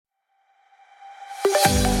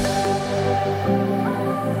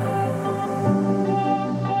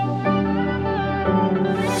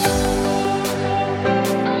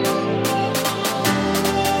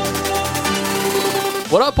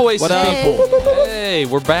What up, Oasis What up? people? Hey,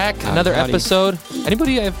 we're back. Another howdy. episode.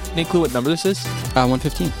 Anybody have any clue what number this is?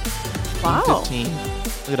 115. Wow. 15.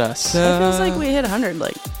 Look at us. It feels like we hit 100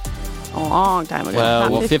 like a long time ago. Well,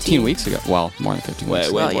 Not Well, 15 weeks ago. Well, more than 15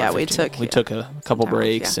 weeks. Well, more yeah, than we 15. took- We yeah. took a couple Hours,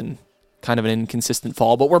 breaks yeah. and kind of an inconsistent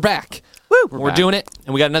fall, but we're back. Woo! We're back. doing it,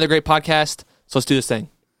 and we got another great podcast. So let's do this thing.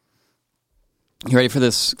 You ready for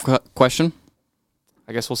this question?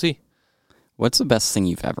 I guess we'll see. What's the best thing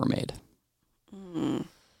you've ever made?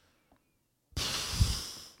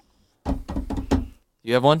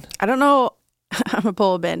 You have one? I don't know. I'm a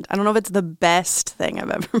pull a bend. I don't know if it's the best thing I've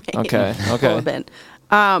ever made. Okay, Pull okay. a bend.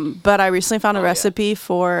 But I recently found a recipe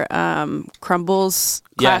for Crumble's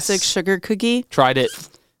classic Yes. sugar cookie. Tried it.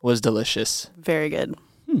 Was delicious. Very good.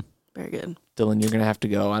 Very good. Dylan, you're going to have to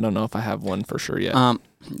go. I don't know if I have one for sure yet.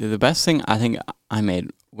 The best thing I think I made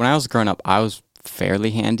when I was growing up, I was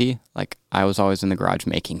fairly handy. Like I was always in the garage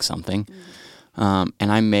making something, and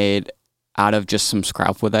I made out of just some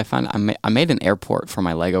scrap wood I found. I made an airport for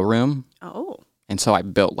my Lego room, Oh. and so I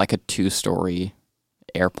built like a 2-story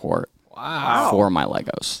airport Wow. for my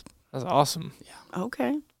Legos. That's awesome.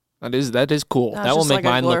 Okay. That is cool. That's That will just make like a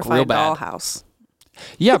mine look real glorified bad. dollhouse.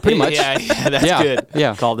 Yeah, pretty much. yeah, that's Yeah, good.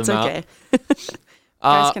 yeah. Called It's them out. okay.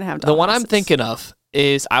 Guys can have The one I'm dollhouses. thinking of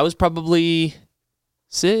is I was probably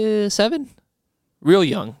 7, real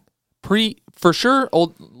young, for sure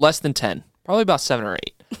old, less than 10, probably about 7 or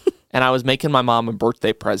 8, and I was making my mom a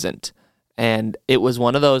birthday present, and it was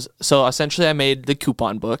one of those. So essentially, I made the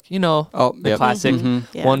coupon book, Oh, the yep. classic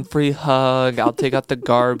Yeah. one free hug. I'll take out the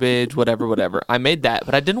garbage, whatever. I made that,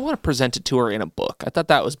 but I didn't want to present it to her in a book. I thought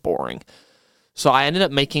that was boring, so I ended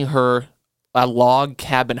up making her a log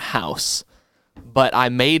cabin house. But I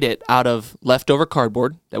made it out of leftover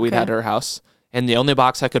cardboard that we'd had at Okay. our house, and the only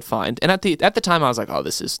box I could find. And at the time, I was like, "Oh,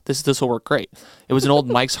 this will work great." It was an old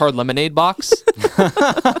Mike's Hard Lemonade box,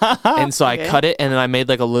 and so I Okay. cut it, and then I made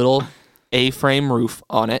like a little A-frame roof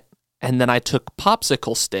on it, and then I took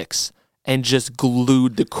popsicle sticks and just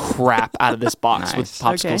glued the crap out of this box with Nice.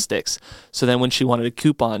 popsicle Okay. sticks. So then, when she wanted a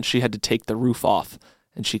coupon, she had to take the roof off,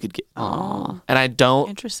 and she could get. Oh. And I don't.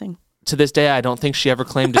 Interesting. To this day, I don't think she ever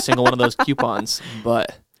claimed a single one of those coupons,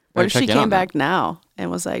 but What Better if she check in on came that. back now and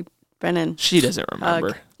was like, Brennan, she doesn't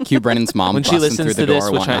remember. Cue Brennan's mom When she busting through listens the to this,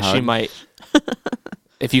 door, which wanting a she hug. might,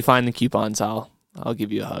 if you find the coupons, I'll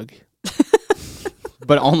give you a hug.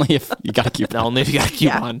 But only if you got a coupon. Now, only if you got a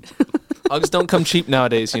coupon. Hugs don't come cheap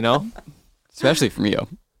nowadays, Especially from you.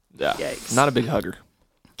 Yeah, Yikes. not a big hugger.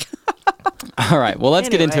 All right. Well, let's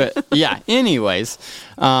get into Anyway. it. Yeah. Anyways,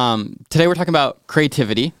 today we're talking about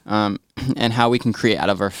creativity and how we can create out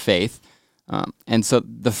of our faith. And so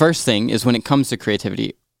the first thing is when it comes to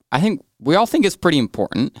creativity, I think we all think it's pretty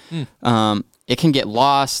important. It can get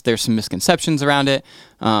lost. There's some misconceptions around it.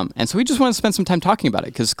 And so we just want to spend some time talking about it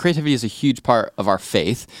because creativity is a huge part of our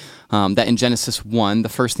faith. That in Genesis 1, the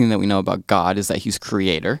first thing that we know about God is that he's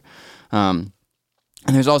creator.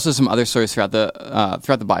 And there's also some other stories throughout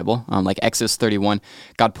the Bible, like Exodus 31.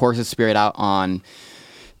 God pours his spirit out on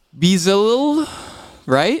Bezalel,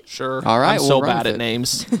 right? Sure. All right, I'm we'll so run bad with at it.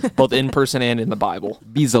 names, both in person and in the Bible.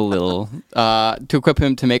 Bezalel, to equip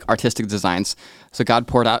him to make artistic designs. So God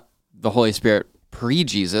poured out the Holy Spirit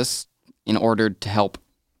pre-Jesus in order to help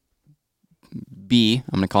B,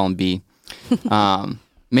 I'm going to call him B,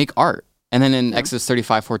 make art. And then in Exodus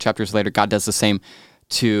 35, 4 chapters later, God does the same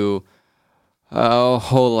to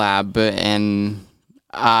Holab and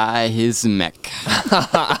Ahimelech.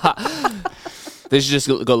 They should just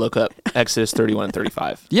go look up Exodus 31 and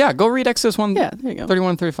 35. Yeah, go read Exodus 1, Yeah, there you go.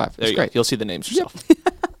 31 and 35. There It's you go. great. You'll see the names yourself.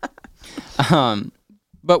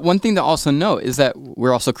 But one thing to also note is that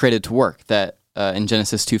we're also created to work. That in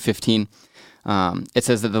Genesis 2:15, it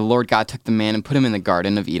says that the Lord God took the man and put him in the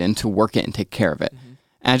Garden of Eden to work it and take care of it.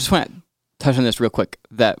 And I just want to touch on this real quick,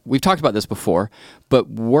 that we've talked about this before, but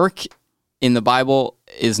work in the Bible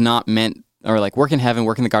is not meant, or like work in heaven,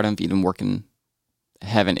 work in the Garden of Eden, work in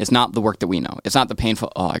heaven is not the work that we know. It's not the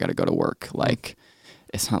painful, I got to go to work. Like,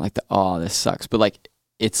 it's not like this sucks. But like,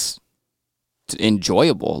 it's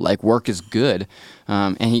enjoyable. Like, work is good.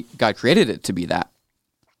 And God created it to be that.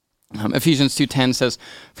 Ephesians 2:10 says,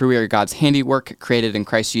 "For we are God's handiwork, created in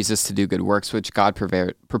Christ Jesus to do good works, which God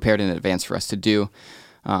prepared in advance for us to do."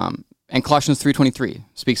 And Colossians 3:23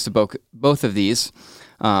 speaks to both of these,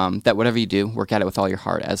 that whatever you do, work at it with all your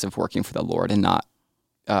heart as if working for the Lord and not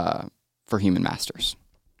for human masters.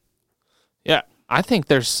 Yeah, I think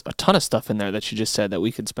there's a ton of stuff in there that you just said that we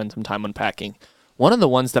could spend some time unpacking. One of the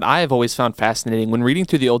ones that I have always found fascinating when reading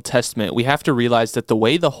through the Old Testament, we have to realize that the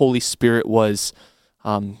way the Holy Spirit was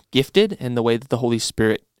gifted and the way that the Holy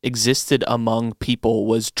Spirit existed among people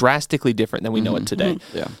was drastically different than we know it today.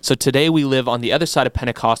 Yeah. So today we live on the other side of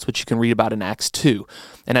Pentecost, which you can read about in Acts 2.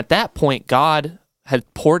 And at that point, God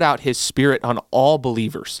had poured out his Spirit on all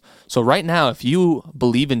believers. So right now, if you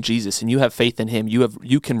believe in Jesus and you have faith in him,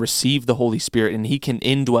 you can receive the Holy Spirit and he can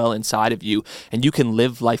indwell inside of you and you can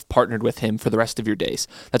live life partnered with him for the rest of your days.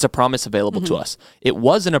 That's a promise available to us. It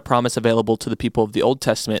wasn't a promise available to the people of the Old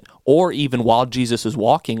Testament or even while Jesus was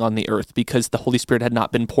walking on the earth because the Holy Spirit had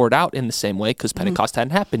not been poured out in the same way because Pentecost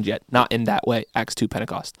hadn't happened yet. Not in that way, Acts 2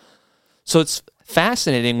 Pentecost. So it's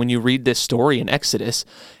fascinating when you read this story in Exodus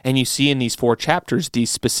and you see in these 4 chapters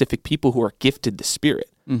these specific people who are gifted the Spirit,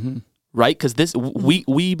 right? Because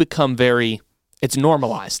we become it's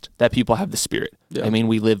normalized that people have the Spirit. Yeah. I mean,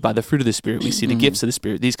 we live by the fruit of the Spirit. We see the gifts of the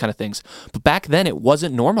Spirit, these kind of things. But back then, it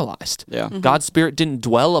wasn't normalized. Yeah. God's Spirit didn't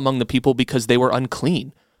dwell among the people because they were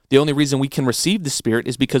unclean. The only reason we can receive the Spirit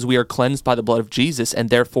is because we are cleansed by the blood of Jesus, and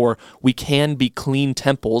therefore we can be clean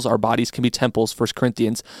temples. Our bodies can be temples, 1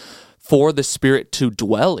 Corinthians, for the Spirit to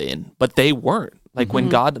dwell in, but they weren't. Like when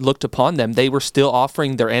God looked upon them, they were still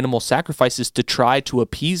offering their animal sacrifices to try to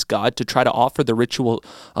appease God, to try to offer the ritual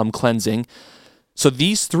cleansing. So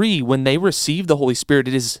these 3, when they receive the Holy Spirit,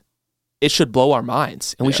 it should blow our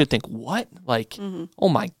minds. And we should think, what? Like, oh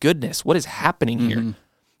my goodness, what is happening here?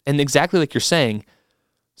 And exactly like you're saying,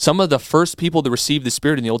 some of the first people to receive the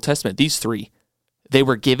Spirit in the Old Testament, these 3, they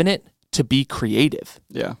were given it to be creative.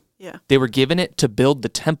 Yeah. Yeah. They were given it to build the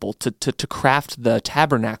temple, to craft the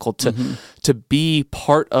tabernacle, to be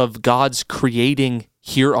part of God's creating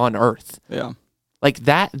here on earth. Yeah. Like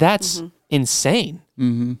that's insane.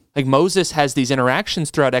 Like Moses has these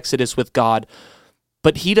interactions throughout Exodus with God,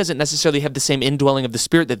 but he doesn't necessarily have the same indwelling of the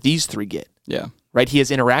Spirit that these 3 get. Yeah. Right? He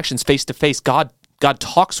has interactions face to face. God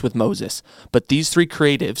talks with Moses, but these 3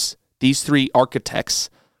 creatives, these 3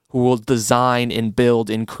 architects who will design and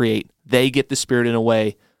build and create, they get the Spirit in a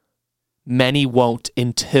way many won't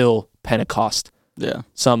until Pentecost. Yeah.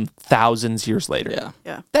 Some thousands years later. Yeah.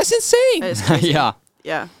 Yeah. That's insane. That is crazy. Yeah.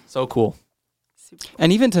 Yeah. So cool.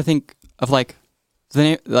 And even to think of like the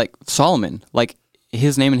name, like Solomon, like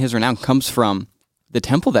his name and his renown comes from the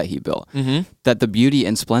temple that he built. That the beauty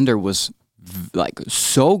and splendor was like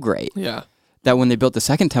so great Yeah. that when they built the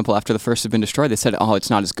second temple after the first had been destroyed, they said, "Oh,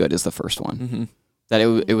 it's not as good as the first one." That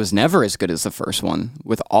it was never as good as the first one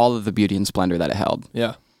with all of the beauty and splendor that it held.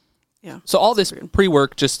 Yeah. Yeah. So all this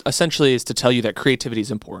pre-work just essentially is to tell you that creativity is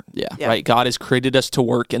important. Yeah. Yeah. Right? God has created us to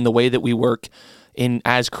work in the way that we work in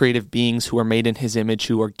as creative beings who are made in his image,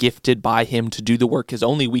 who are gifted by him to do the work as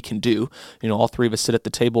only we can do. You know, all 3 of us sit at the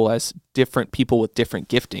table as different people with different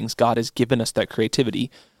giftings. God has given us that creativity.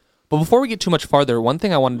 But before we get too much farther, one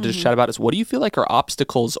thing I wanted to chat about is what do you feel like are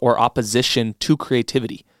obstacles or opposition to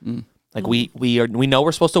creativity? Like we know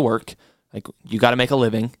we're supposed to work. Like you got to make a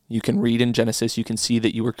living. You can read in Genesis, you can see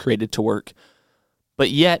that you were created to work. But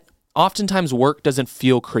yet, oftentimes work doesn't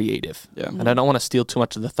feel creative. Yeah. And I don't want to steal too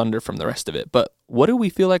much of the thunder from the rest of it. But what do we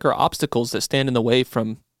feel like are obstacles that stand in the way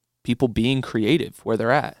from people being creative where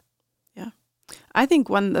they're at? Yeah. I think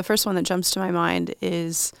the first one that jumps to my mind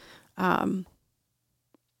is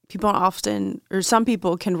people often, or some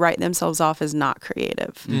people can write themselves off as not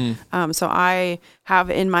creative. So I have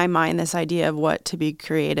in my mind this idea of what to be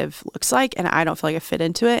creative looks like, and I don't feel like I fit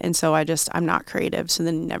into it. And so I'm not creative. So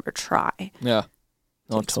then never try. Yeah.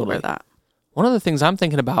 No, explore totally. that. One of the things I'm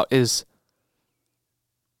thinking about is,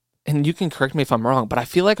 and you can correct me if I'm wrong, but I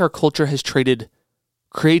feel like our culture has traded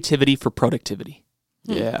creativity for productivity.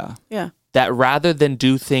 Yeah. Yeah. That rather than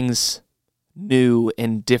do things new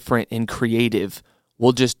and different and creative,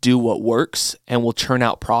 we'll just do what works and we'll churn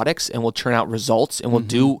out products and we'll churn out results and we'll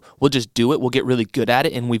just do it. We'll get really good at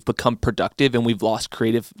it and we've become productive and we've lost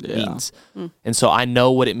creative means. And so I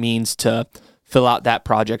know what it means to fill out that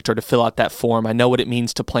project or to fill out that form. I know what it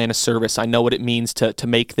means to plan a service. I know what it means to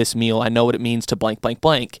make this meal. I know what it means to blank, blank,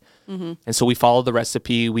 blank. And so we follow the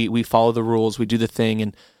recipe. We follow the rules. We do the thing.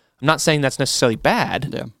 And I'm not saying that's necessarily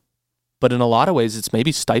bad, Yeah. but in a lot of ways, it's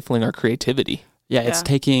maybe stifling our creativity. Yeah. It's Yeah.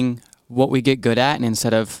 taking what we get good at and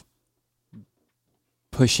instead of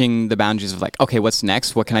pushing the boundaries of like, okay, what's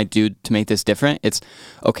next? What can I do to make this different? It's,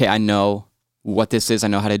 okay, I know what this is. I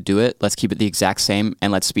know how to do it. Let's keep it the exact same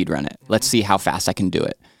and let's speed run it. Let's see how fast I can do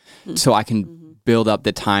it. So I can build up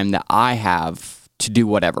the time that I have to do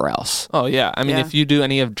whatever else. Oh, yeah. I mean, Yeah. if you do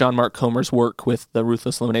any of John Mark Comer's work with The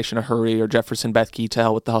Ruthless Elimination of Hurry or Jefferson Bethke, To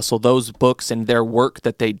Hell with the Hustle, those books and their work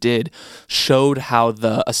that they did showed how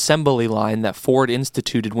the assembly line that Ford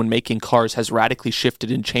instituted when making cars has radically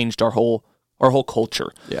shifted and changed our whole our whole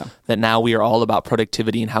culture. Yeah. That now we are all about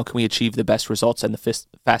productivity and how can we achieve the best results in the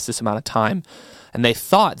fastest amount of time. And they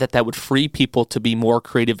thought that that would free people to be more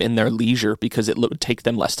creative in their leisure because it would take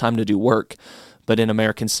them less time to do work. But in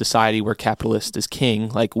American society where capitalist is king,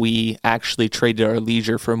 like we actually traded our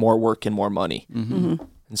leisure for more work and more money. And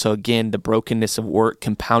so again, the brokenness of work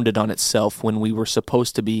compounded on itself when we were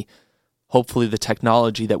supposed to be, hopefully the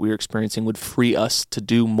technology that we were experiencing would free us to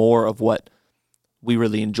do more of what we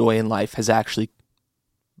really enjoy in life has actually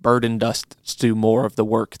burdened us to do more of the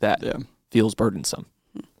work that feels burdensome.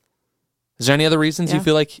 Is there any other reasons you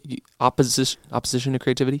feel like opposition to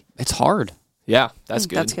creativity? It's hard. Yeah, that's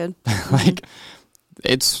good. That's good. Like,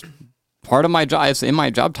 it's part of my job. It's in my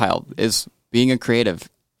job title is being a creative,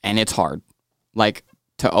 and it's hard. Like,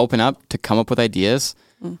 to open up, to come up with ideas,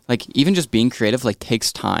 like even just being creative, like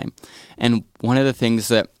takes time. And one of the things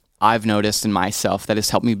that I've noticed in myself that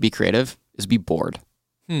has helped me be creative is be bored.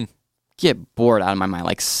 Get bored out of my mind.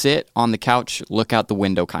 Like sit on the couch, look out the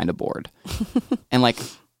window, kind of bored. And like,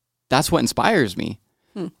 that's what inspires me.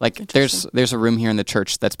 Like there's a room here in the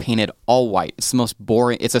church that's painted all white. It's the most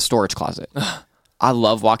boring. It's a storage closet. I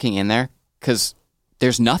love walking in there because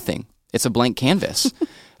there's nothing. It's a blank canvas.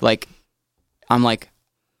 Like I'm like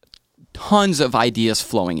tons of ideas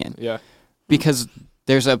flowing in. Yeah. Because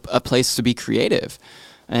there's a place to be creative.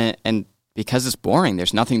 And because it's boring,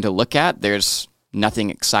 there's nothing to look at. There's nothing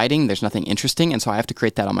exciting. There's nothing interesting. And so I have to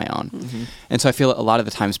create that on my own. And so I feel a lot of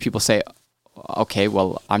the times people say, okay,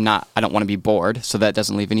 well, I don't want to be bored. So that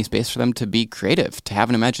doesn't leave any space for them to be creative, to have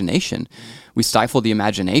an imagination. We stifle the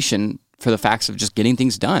imagination for the facts of just getting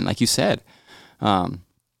things done, like you said. And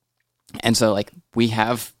so like we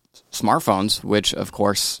have smartphones, which of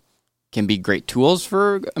course can be great tools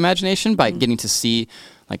for imagination by getting to see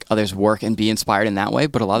like others work and be inspired in that way.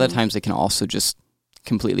 But a lot of the times they can also just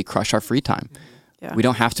completely crush our free time. Yeah. We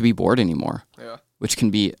don't have to be bored anymore, Yeah. which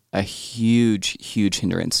can be a huge, huge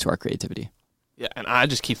hindrance to our creativity. Yeah, and I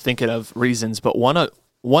just keep thinking of reasons, but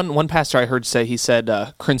one pastor I heard say, he said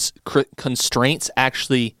constraints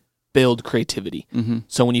actually build creativity.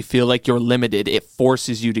 So when you feel like you're limited, it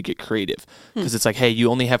forces you to get creative because it's like, hey, you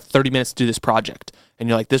only have 30 minutes to do this project, and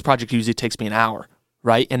you're like, this project usually takes me an hour,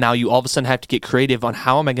 right? And now you all of a sudden have to get creative on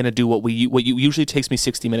how am I going to do what usually takes me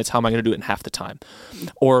 60 minutes, how am I going to do it in half the time?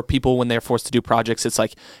 Or people, when they're forced to do projects, it's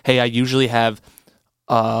like, hey, I usually have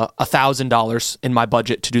 $1,000 in my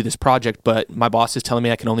budget to do this project, but my boss is telling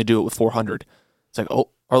me I can only do it with 400. It's like, oh,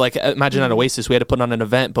 or like imagine at Oasis, we had to put on an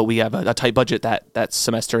event, but we have a tight budget that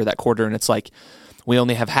semester, that quarter, and it's like we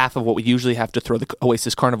only have half of what we usually have to throw the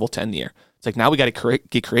Oasis Carnival to end the year. It's like now we got to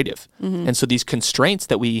get creative, and so these constraints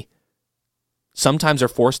that we sometimes are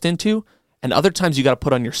forced into, and other times you got to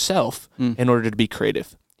put on yourself in order to be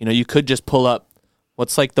creative. You know, you could just pull up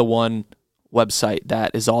what's like the one website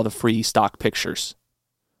that is all the free stock pictures.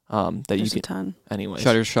 That There's you a can, ton. anyways.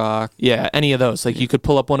 Shutterstock. Yeah, any of those. Like you could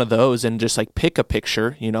pull up one of those and just like pick a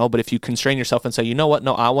picture, you know, but if you constrain yourself and say, you know what,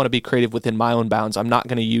 no, I want to be creative within my own bounds, I'm not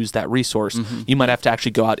going to use that resource. You might have to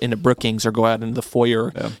actually go out into Brookings or go out into the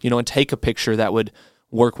foyer, you know, and take a picture that would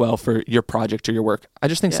work well for your project or your work. I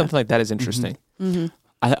just think something like that is interesting.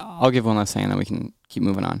 I'll give one last thing and then we can keep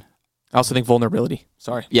moving on. I also think vulnerability.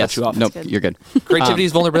 Sorry. Yes. Cut you off. Nope. good. You're good. Creativity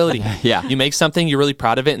is vulnerability. Yeah. You make something, you're really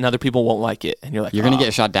proud of it, and other people won't like it. And you're like, You're going to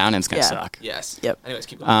get shot down and it's going to Yeah. suck. Yes. Yep. Anyways,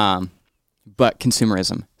 keep going. But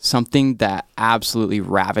consumerism, something that absolutely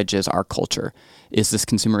ravages our culture, is this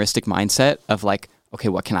consumeristic mindset of like, okay,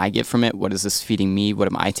 what can I get from it? What is this feeding me? What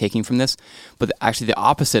am I taking from this? But actually the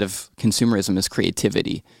opposite of consumerism is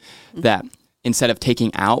creativity. That instead of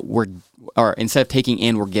taking out, instead of taking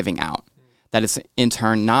in, we're giving out. That is in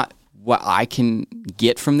turn not what I can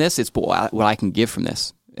get from this, it's what I can give from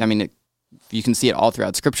this. I mean, you can see it all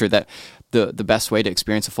throughout Scripture that the best way to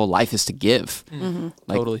experience a full life is to give.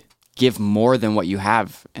 Like, Totally. give more than what you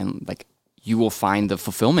have, and like you will find the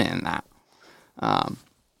fulfillment in that. But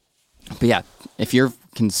yeah, if you're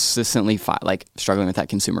consistently like struggling with that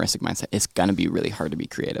consumeristic mindset, it's gonna be really hard to be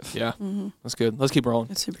creative. Yeah. That's good. Let's keep rolling.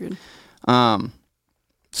 That's super good.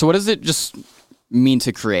 So what does it just mean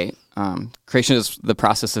to create? Creation is the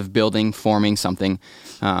process of building, forming something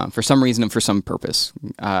for some reason and for some purpose.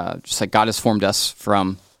 Just like God has formed us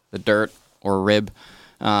from the dirt or a rib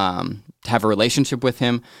to have a relationship with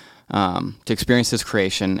Him, to experience His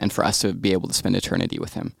creation, and for us to be able to spend eternity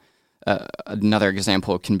with Him. Another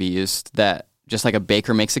example can be used that just like a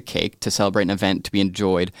baker makes a cake to celebrate an event to be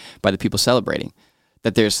enjoyed by the people celebrating,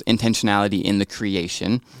 that there's intentionality in the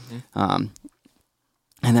creation. And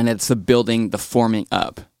then it's the building, the forming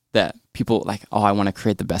up, that people like, oh, I want to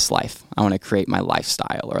create the best life. I want to create my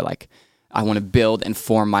lifestyle, or like, I want to build and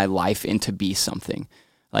form my life into be something.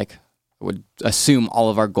 Like, would assume all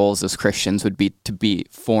of our goals as Christians would be to be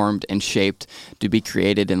formed and shaped to be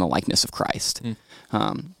created in the likeness of Christ.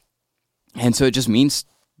 And so it just means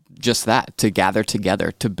just that, to gather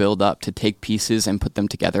together, to build up, to take pieces and put them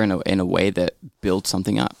together in a way that builds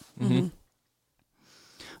something up.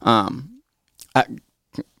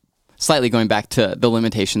 Slightly going back to the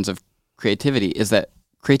limitations of creativity is that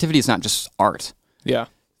creativity is not just art. Yeah.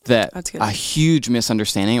 That's good. A huge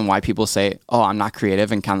misunderstanding and why people say, "Oh, I'm not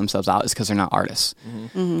creative," and count themselves out is because they're not artists.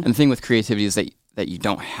 And the thing with creativity is that you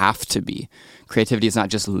don't have to be. Creativity is not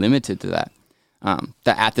just limited to that.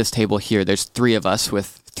 That at this table here, there's three of us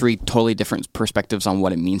with three totally different perspectives on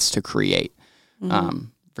what it means to create.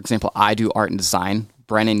 For example, I do art and design.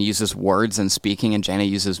 Brennan uses words and speaking, and Jana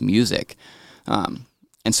uses music.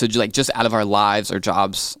 And so, like, just out of our lives, our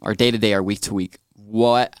jobs, our day to day, our week to week,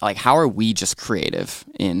 how are we just creative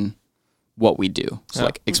in what we do? So,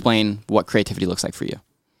 explain what creativity looks like for you.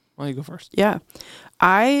 Why don't you go first? Yeah.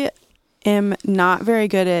 I am not very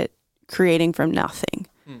good at creating from nothing.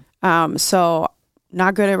 So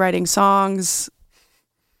not good at writing songs.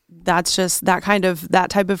 That's just that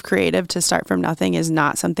type of creative to start from nothing is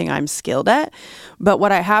not something I'm skilled at. But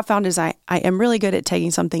what I have found is I am really good at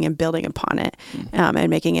taking something and building upon it and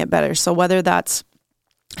making it better. So whether that's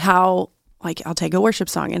how, like, I'll take a worship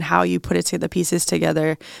song and how you put it to the pieces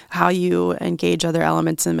together, how you engage other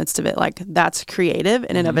elements in the midst of it, like, that's creative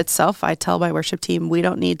in and of itself. I tell my worship team, we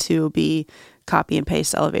don't need to be copy and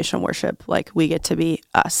paste elevation worship. Like, we get to be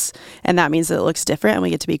us. And that means that it looks different and we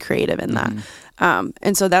get to be creative in that.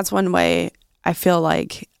 And so that's one way I feel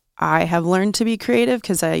like I have learned to be creative,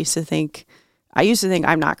 because I used to think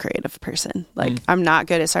I'm not a creative person. Like, I'm not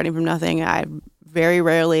good at starting from nothing. I very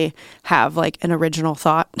rarely have like an original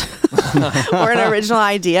thought or an original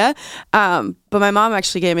idea. But my mom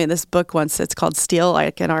actually gave me this book once. It's called Steal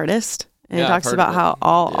Like an Artist. And it talks about how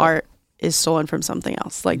all art is stolen from something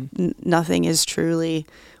else. Like nothing is truly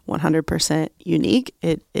 100% unique.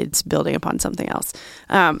 It's building upon something else.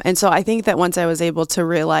 And so I think that once I was able to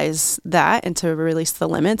realize that and to release the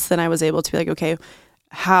limits, then I was able to be like, okay,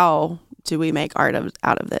 how do we make art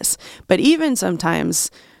out of this? But even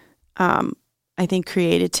sometimes, I think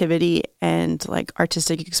creativity and like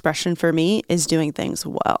artistic expression for me is doing things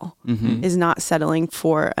well, is not settling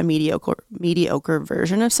for a mediocre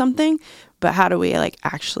version of something, but how do we like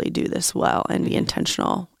actually do this well and be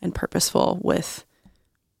intentional and purposeful with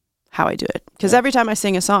how I do it? Because every time I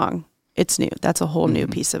sing a song, it's new. That's a whole new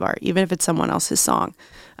piece of art, even if it's someone else's song.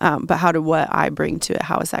 But what I bring to it,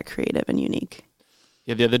 how is that creative and unique?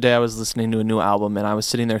 Yeah, the other day I was listening to a new album and I was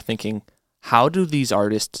sitting there thinking, how do these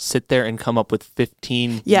artists sit there and come up with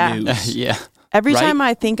 15 news? Every time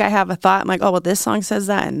I think I have a thought, I'm like, oh, well, this song says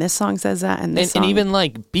that, and this song says that, and this song. And even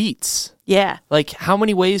like beats. Yeah. Like, how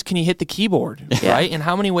many ways can you hit the keyboard, right? And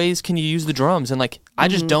how many ways can you use the drums? And like, I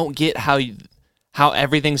just don't get how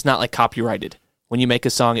everything's not like copyrighted. When you make a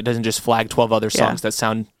song, it doesn't just flag 12 other songs that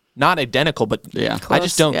sound not identical, but I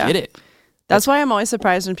just don't get it. That's why I'm always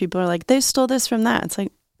surprised when people are like, they stole this from that. It's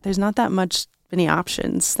like, there's not that many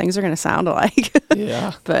options. Things are going to sound alike.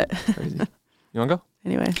 Yeah. But crazy. You want to go?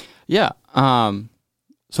 Anyway. Yeah. So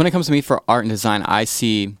when it comes to me for art and design, I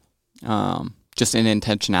see just an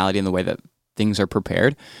intentionality in the way that things are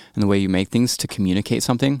prepared and the way you make things to communicate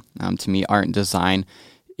something. To me, art and design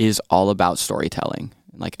is all about storytelling.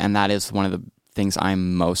 And that is one of the things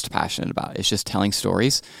I'm most passionate about. It's just telling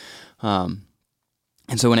stories.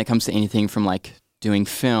 And so when it comes to anything from like doing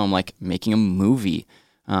film, like making a movie,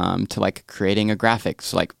 to like creating a graphic.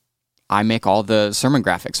 So like I make all the sermon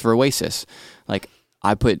graphics for Oasis. Like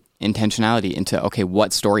I put intentionality into, okay,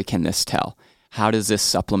 what story can this tell? How does this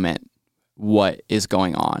supplement what is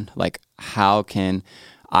going on? Like how can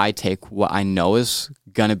I take what I know is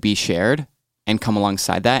going to be shared and come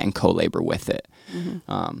alongside that and co-labor with it?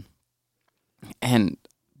 And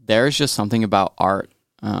there's just something about art.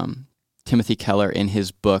 Timothy Keller in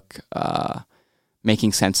his book,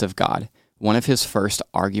 Making Sense of God, one of his first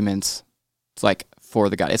arguments, it's like for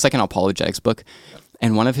the God, it's like an apologetics book.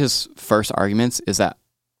 And one of his first arguments is that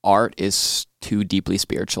art is too deeply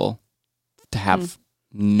spiritual to have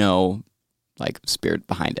no like spirit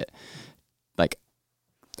behind it. Like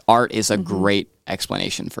art is a great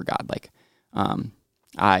explanation for God. Like,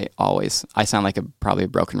 I sound like probably a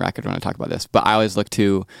broken record when I talk about this, but I always look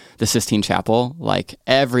to the Sistine Chapel. Like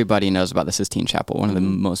everybody knows about the Sistine Chapel, one of the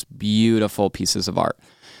most beautiful pieces of art.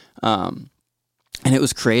 And it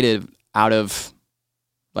was created out of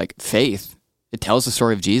like faith. It tells the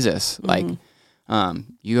story of Jesus. Like,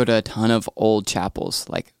 you go to a ton of old chapels,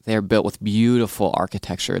 like they're built with beautiful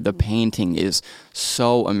architecture. The painting is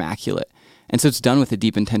so immaculate. And so it's done with a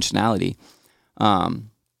deep intentionality.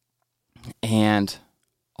 and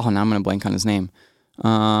now I'm gonna blank on his name.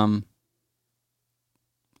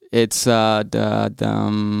 It's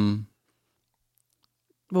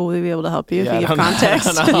Will we be able to help you Yeah, if you I give don't- context?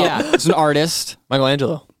 I don't know. yeah, it's an artist.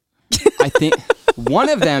 Michelangelo. I think one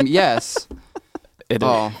of them. Yes. It,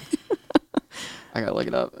 Oh, I gotta look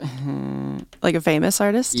it up. Like a famous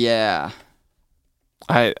artist? Yeah,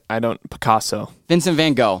 I don't. Picasso. Vincent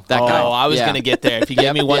Van Gogh. That guy. I was Yeah. gonna get there. If you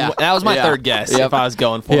gave me one, Yeah. that was my Yeah. third guess. Yep. If I was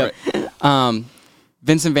going for Yep. it.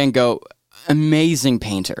 Vincent Van Gogh, amazing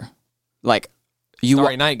painter. Like you,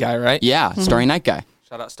 Starry Night guy, right? yeah, Starry Night guy.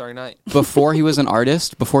 Shout out Starry Night. Before he was an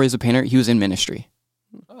artist, before he was a painter, he was in ministry,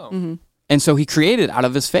 Oh, and so he created out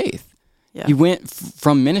of his faith. Yeah. He went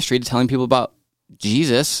from ministry to telling people about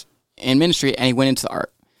Jesus in ministry, and he went into the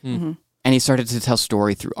art, and he started to tell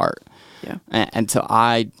story through art. Yeah. And so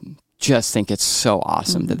I just think it's so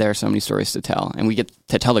awesome that there are so many stories to tell, and we get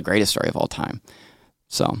to tell the greatest story of all time.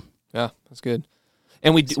 So yeah, that's good.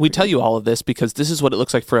 And we tell you all of this because this is what it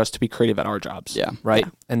looks like for us to be creative at our jobs. Yeah. Right.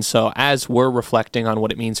 Yeah. And so as we're reflecting on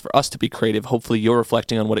what it means for us to be creative, hopefully you're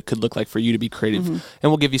reflecting on what it could look like for you to be creative. And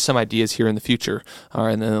we'll give you some ideas here in the future or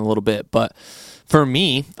in a little bit. But for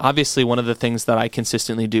me, obviously one of the things that I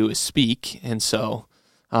consistently do is speak. And so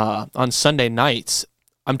on Sunday nights,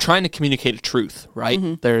 I'm trying to communicate a truth, right?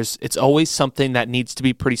 It's always something that needs to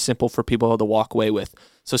be pretty simple for people to walk away with.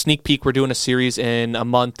 So sneak peek, we're doing a series in a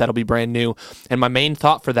month that'll be brand new. And my main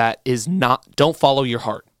thought for that is don't follow your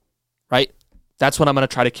heart, right? That's what I'm going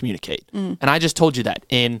to try to communicate. And I just told you that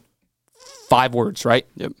in 5 words, right?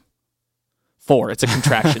 Yep. 4, it's a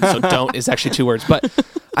contraction. So don't is actually 2 words. But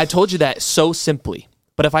I told you that so simply.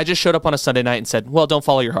 But if I just showed up on a Sunday night and said, well, don't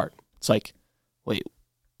follow your heart. It's like, wait,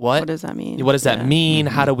 what? What does that mean? What does that Yeah. mean?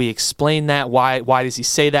 How do we explain that? Why does he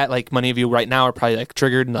say that? Like many of you right now are probably like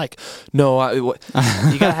triggered and like, no, you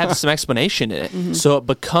got to have some explanation in it. So it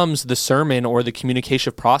becomes the sermon or the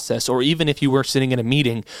communication process, or even if you were sitting in a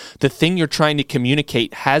meeting, the thing you're trying to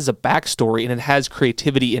communicate has a backstory and it has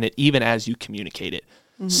creativity in it, even as you communicate it.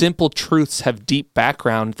 Simple truths have deep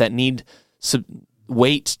background that need some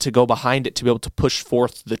weight to go behind it to be able to push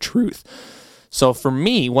forth the truth. So for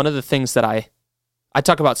me, one of the things that I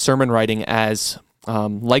talk about sermon writing as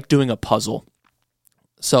like doing a puzzle.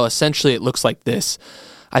 So essentially it looks like this.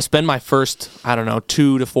 I spend my first,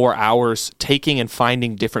 2 to 4 hours taking and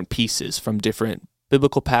finding different pieces from different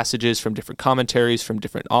biblical passages, from different commentaries, from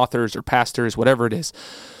different authors or pastors, whatever it is.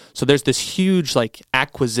 So there's this huge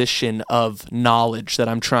acquisition of knowledge that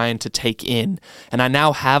I'm trying to take in. And I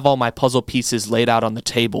now have all my puzzle pieces laid out on the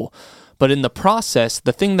table. But in the process,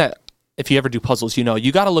 the thing that, if you ever do puzzles,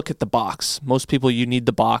 you got to look at the box. Most people, you need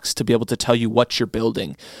the box to be able to tell you what you're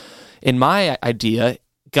building. In my idea,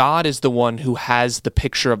 God is the one who has the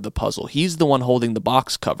picture of the puzzle. He's the one holding the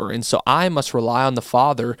box cover. And so I must rely on the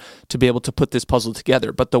Father to be able to put this puzzle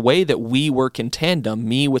together. But the way that we work in tandem,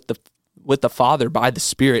 me with the Father by the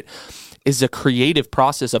Spirit, is a creative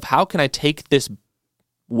process of how can I take this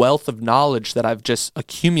wealth of knowledge that I've just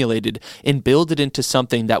accumulated and build it into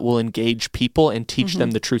something that will engage people and teach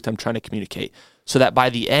them the truth I'm trying to communicate. So that by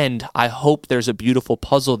the end, I hope there's a beautiful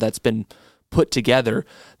puzzle that's been put together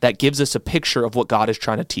that gives us a picture of what God is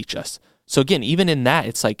trying to teach us. So again, even in that,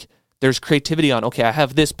 it's like there's creativity on, okay, I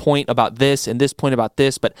have this point about this and this point about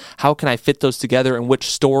this, but how can I fit those together, and which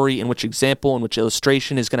story and which example and which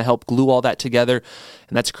illustration is going to help glue all that together?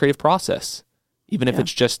 And that's a creative process, even if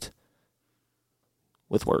it's just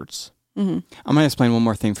with words. I'm going to explain one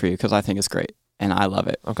more thing for you because I think it's great and I love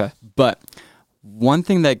it. Okay. But one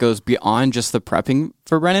thing that goes beyond just the prepping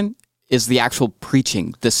for Brennan is the actual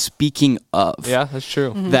preaching, the speaking of. Yeah, that's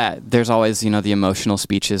true. That there's always, the emotional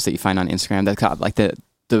speeches that you find on Instagram that got like the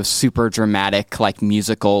super dramatic,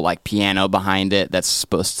 musical, piano behind it that's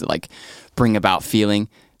supposed to bring about feeling.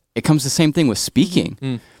 It comes the same thing with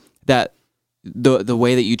speaking. That the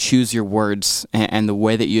way that you choose your words and the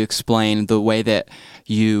way that you explain, the way that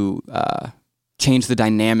you change the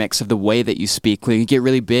dynamics of the way that you speak. When you get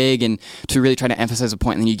really big and to really try to emphasize a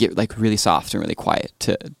point, and then you get really soft and really quiet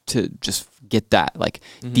to just get that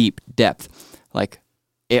deep depth.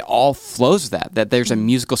 It all flows that there's a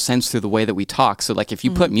musical sense through the way that we talk. So if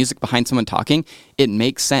you put music behind someone talking, it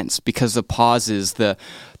makes sense because the pauses, the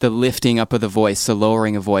lifting up of the voice, the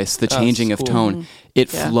lowering of voice, the changing of tone, it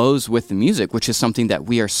flows with the music, which is something that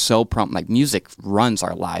we are so prompt. Music runs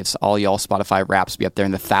our lives. All y'all Spotify raps be up there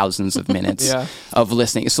in the thousands of minutes of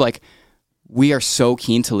listening. It's we are so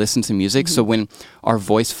keen to listen to music. So when our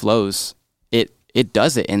voice flows, it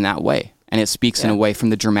does it in that way. And it speaks in a way from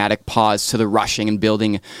the dramatic pause to the rushing and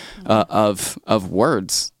building of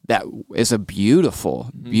words that is a beautiful,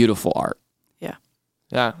 beautiful art. Yeah.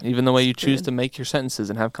 Yeah, even the way you choose to make your sentences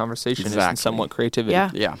and have conversation is Exactly. somewhat creativity.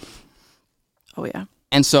 Yeah. Yeah. Oh yeah.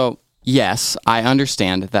 And so, yes, I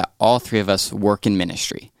understand that all three of us work in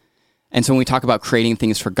ministry. And so when we talk about creating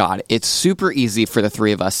things for God, it's super easy for the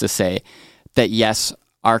three of us to say that, yes,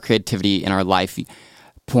 our creativity in our life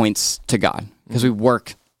points to God because we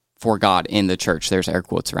work for God in the church. There's air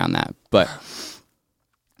quotes around that. But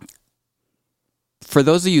for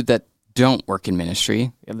those of you that don't work in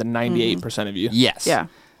ministry, Yeah, the 98% of you. yes, Yeah.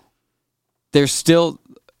 there's still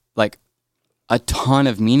like a ton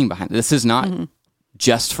of meaning behind it. This is not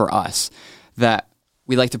just for us. That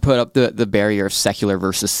we like to put up the barrier of secular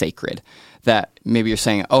versus sacred. That maybe you're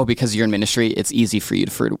saying, oh, because you're in ministry, it's easy for you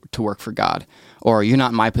to work for God. Or you're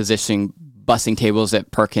not in my position bussing tables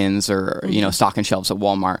at Perkins or, stocking shelves at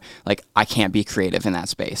Walmart. Like, I can't be creative in that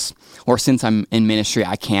space. Or since I'm in ministry,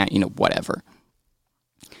 I can't, whatever.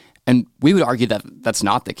 And we would argue that that's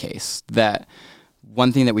not the case. That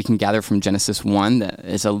one thing that we can gather from Genesis 1 that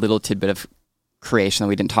is a little tidbit of creation that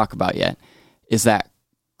we didn't talk about yet is that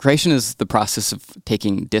creation is the process of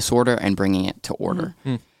taking disorder and bringing it to order.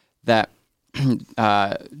 That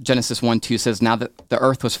Genesis 1:2 says, now that the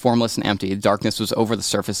earth was formless and empty, darkness was over the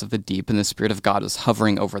surface of the deep, and the Spirit of God was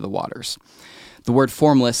hovering over the waters. The word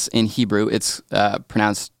formless in Hebrew, it's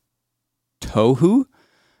pronounced tohu.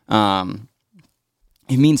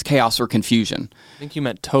 It means chaos or confusion. I think you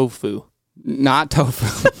meant tofu. Not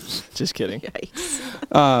tofu. Just kidding.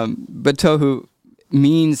 But tohu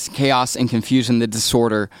means chaos and confusion, the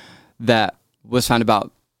disorder that was found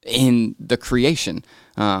about in the creation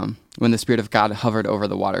when the Spirit of God hovered over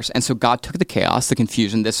the waters. And so God took the chaos, the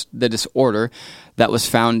confusion, the disorder that was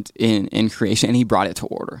found in creation, and he brought it to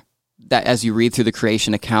order. That as you read through the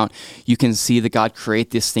creation account, you can see that God create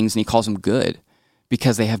these things and he calls them good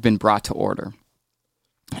because they have been brought to order.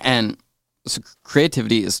 And so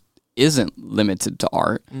creativity isn't limited to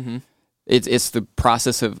art. Mm-hmm. It's the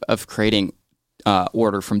process of creating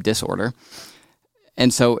order from disorder.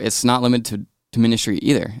 And so it's not limited to ministry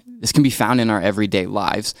either. This can be found in our everyday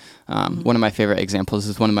lives. One of my favorite examples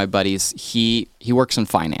is one of my buddies. He works in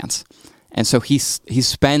finance. And so he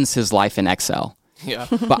spends his life in Excel. Yeah.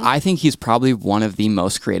 But I think he's probably one of the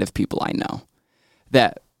most creative people I know.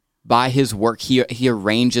 That by his work, he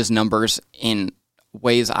arranges numbers in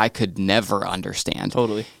ways I could never understand.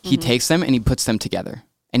 Totally. He takes them and he puts them together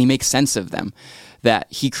and he makes sense of them. That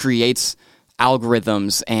he creates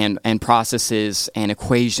algorithms and processes and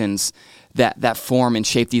equations that form and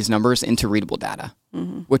shape these numbers into readable data,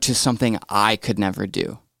 which is something I could never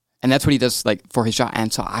do. And that's what he does for his job.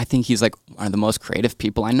 And so I think he's one of the most creative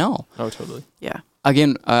people I know. Oh, totally. Yeah.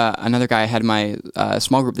 Again, another guy I had in my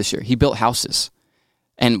small group this year, he built houses.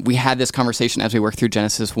 And we had this conversation as we worked through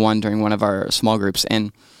Genesis 1 during one of our small groups.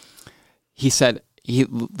 And he said he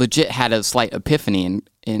legit had a slight epiphany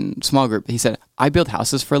in small group. He said, I build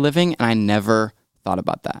houses for a living, and I never thought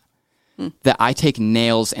about that. That I take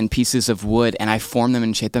nails and pieces of wood, and I form them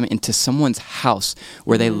and shape them into someone's house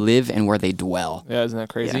where they live and where they dwell. Yeah, isn't that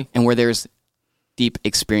crazy? Yeah. And where there's deep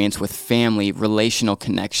experience with family, relational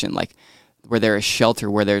connection, where there is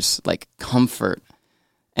shelter, where there's comfort.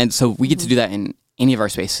 And so we get to do that in any of our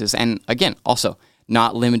spaces. And again, also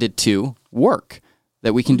not limited to work,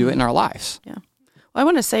 that we can do it in our lives. Yeah. Well, I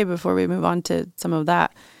want to say before we move on to some of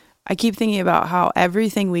that, I keep thinking about how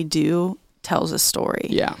everything we do tells a story.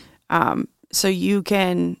 Yeah. So you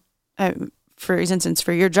can, for instance,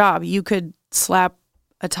 for your job, you could slap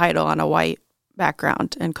a title on a white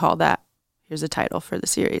background and call that, here's a title for the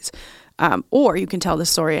series. Or you can tell the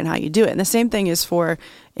story and how you do it. And the same thing is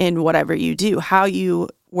in whatever you do. How you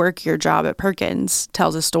work your job at Perkins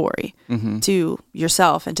tells a story to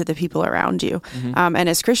yourself and to the people around you. And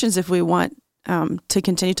as Christians, if we want to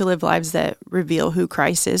continue to live lives that reveal who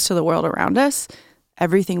Christ is to the world around us,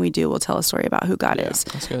 everything we do will tell a story about who God is.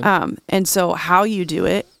 That's good. And so how you do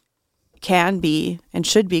it can be and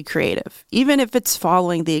should be creative, even if it's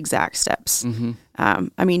following the exact steps.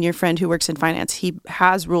 I mean, your friend who works in finance, he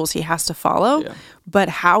has rules he has to follow, but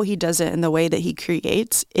how he does it and the way that he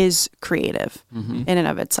creates is creative in and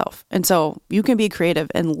of itself. And so you can be creative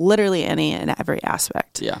in literally any and every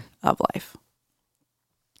aspect of life.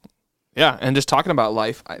 Yeah, and just talking about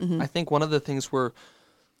life, I think one of the things we're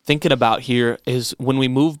thinking about here is when we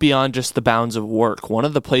move beyond just the bounds of work, one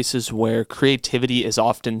of the places where creativity is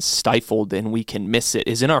often stifled and we can miss it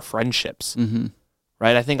is in our friendships.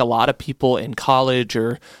 Right? I think a lot of people in college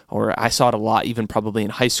or I saw it a lot even probably in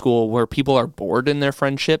high school where people are bored in their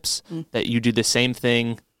friendships, that you do the same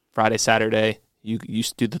thing Friday, Saturday, You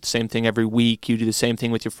do the same thing every week. You do the same thing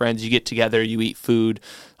with your friends. You get together, you eat food.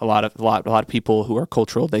 A lot of people who are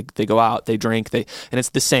cultural, they go out, they drink, and it's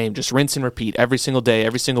the same, just rinse and repeat every single day,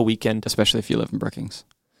 every single weekend. Especially if you live in Brookings.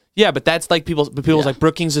 Yeah, but that's like people's like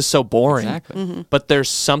Brookings is so boring. Exactly. But there's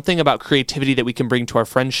something about creativity that we can bring to our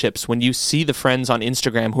friendships. When you see the friends on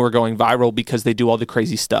Instagram who are going viral because they do all the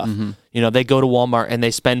crazy stuff. You know, they go to Walmart and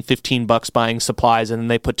they spend $15 buying supplies, and then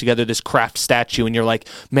they put together this craft statue, and you're like,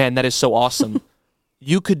 man, that is so awesome.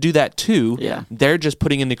 You could do that too. Yeah. They're just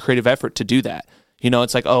putting in the creative effort to do that. You know,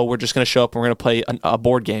 it's like, oh, we're just going to show up and we're going to play a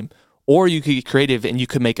board game. Or you could get creative and you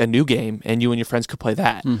could make a new game and you and your friends could play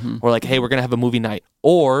that. Or like, hey, we're going to have a movie night.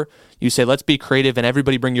 Or you say, let's be creative and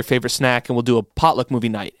everybody bring your favorite snack and we'll do a potluck movie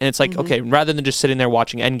night. And it's like, okay, rather than just sitting there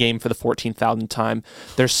watching Endgame for the 14,000th time,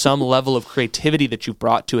 there's some level of creativity that you've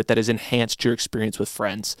brought to it that has enhanced your experience with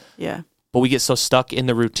friends. Yeah. But we get so stuck in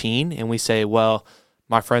the routine and we say, well,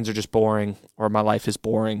 my friends are just boring or my life is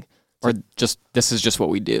boring. Or just, this is just what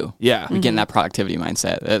we do. Yeah. We get in that productivity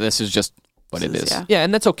mindset. This is just what it is. Yeah. Yeah,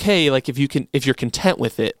 and that's okay. Like if you're content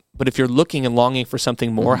with it, but if you're looking and longing for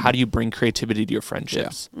something more, how do you bring creativity to your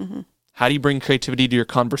friendships? How do you bring creativity to your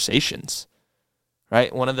conversations?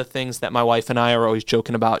 Right? One of the things that my wife and I are always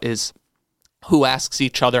joking about is who asks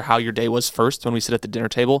each other how your day was first when we sit at the dinner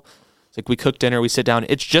table. It's like we cook dinner, we sit down.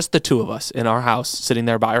 It's just the two of us in our house sitting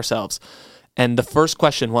there by ourselves. And the first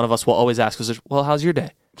question one of us will always ask is, well, how's your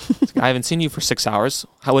day? Like, I haven't seen you for 6 hours.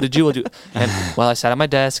 What did you do? And well, I sat at my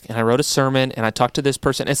desk and I wrote a sermon and I talked to this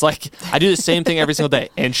person. It's like I do the same thing every single day.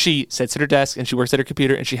 And she sits at her desk and she works at her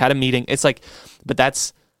computer and she had a meeting. It's like,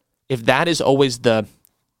 but if that is always the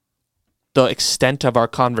extent of our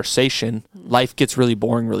conversation, life gets really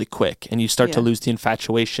boring really quick, and you start to lose the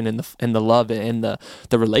infatuation and the love and the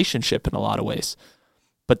relationship in a lot of ways.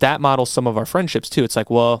 But that models some of our friendships too. It's like,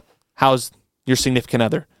 well, how's your significant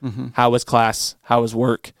other? How was class? How was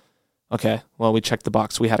work? Okay, well, we checked the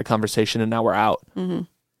box. We had a conversation and now we're out.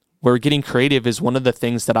 Where getting creative is one of the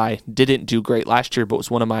things that I didn't do great last year, but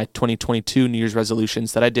was one of my 2022 New Year's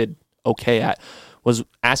resolutions that I did okay at, was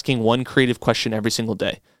asking one creative question every single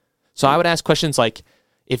day. So I would ask questions like,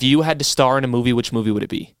 if you had to star in a movie, which movie would it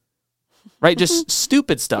be? Right? Just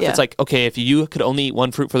stupid stuff. Yeah. It's like, okay, if you could only eat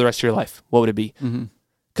one fruit for the rest of your life, what would it be?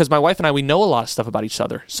 Because my wife and I, we know a lot of stuff about each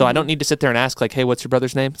other. So I don't need to sit there and ask, like, hey, what's your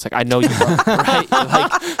brother's name? It's like, I know you, bro. Right?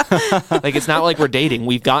 Like, it's not like we're dating.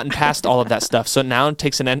 We've gotten past all of that stuff. So now it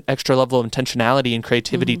takes an extra level of intentionality and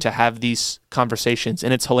creativity to have these conversations.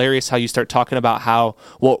 And it's hilarious how you start talking about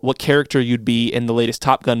what character you'd be in the latest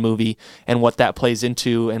Top Gun movie and what that plays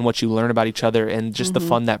into and what you learn about each other and just the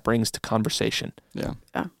fun that brings to conversation. Yeah.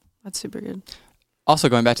 Yeah. That's super good. Also,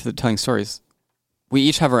 going back to the telling stories, we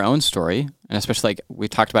each have our own story, and especially like we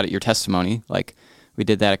talked about it, your testimony, like we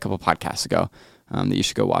did that a couple podcasts ago that you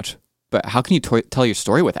should go watch. But how can you tell your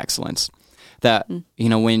story with excellence? That, you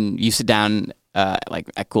know, when you sit down like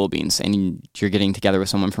at Cool Beans and you're getting together with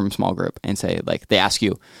someone from a small group and say, like, they ask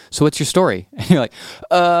you, so what's your story? And you're like,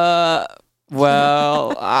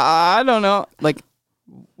 well, I don't know. Like,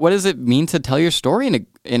 what does it mean to tell your story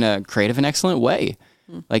in a creative and excellent way?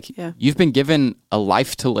 Like, you've been given a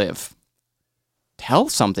life to live. Tell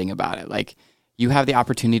something about it. Like, you have the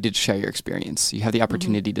opportunity to share your experience. You have the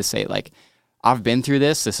opportunity to say, like, I've been through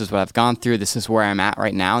this. This is what I've gone through. This is where I'm at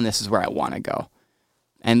right now. And this is where I want to go.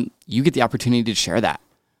 And you get the opportunity to share that.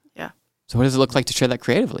 Yeah. So what does it look like to share that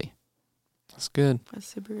creatively? That's good. That's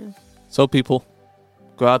super good. So people,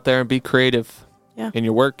 go out there and be creative. Yeah. In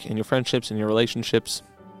your work, in your friendships, in your relationships.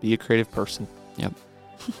 Be a creative person. Yep.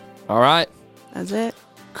 All right. That's it.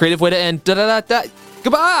 Creative way to end. Da-da-da-da.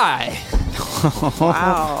 Goodbye.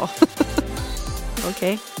 Wow.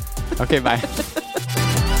 Okay. Okay, bye.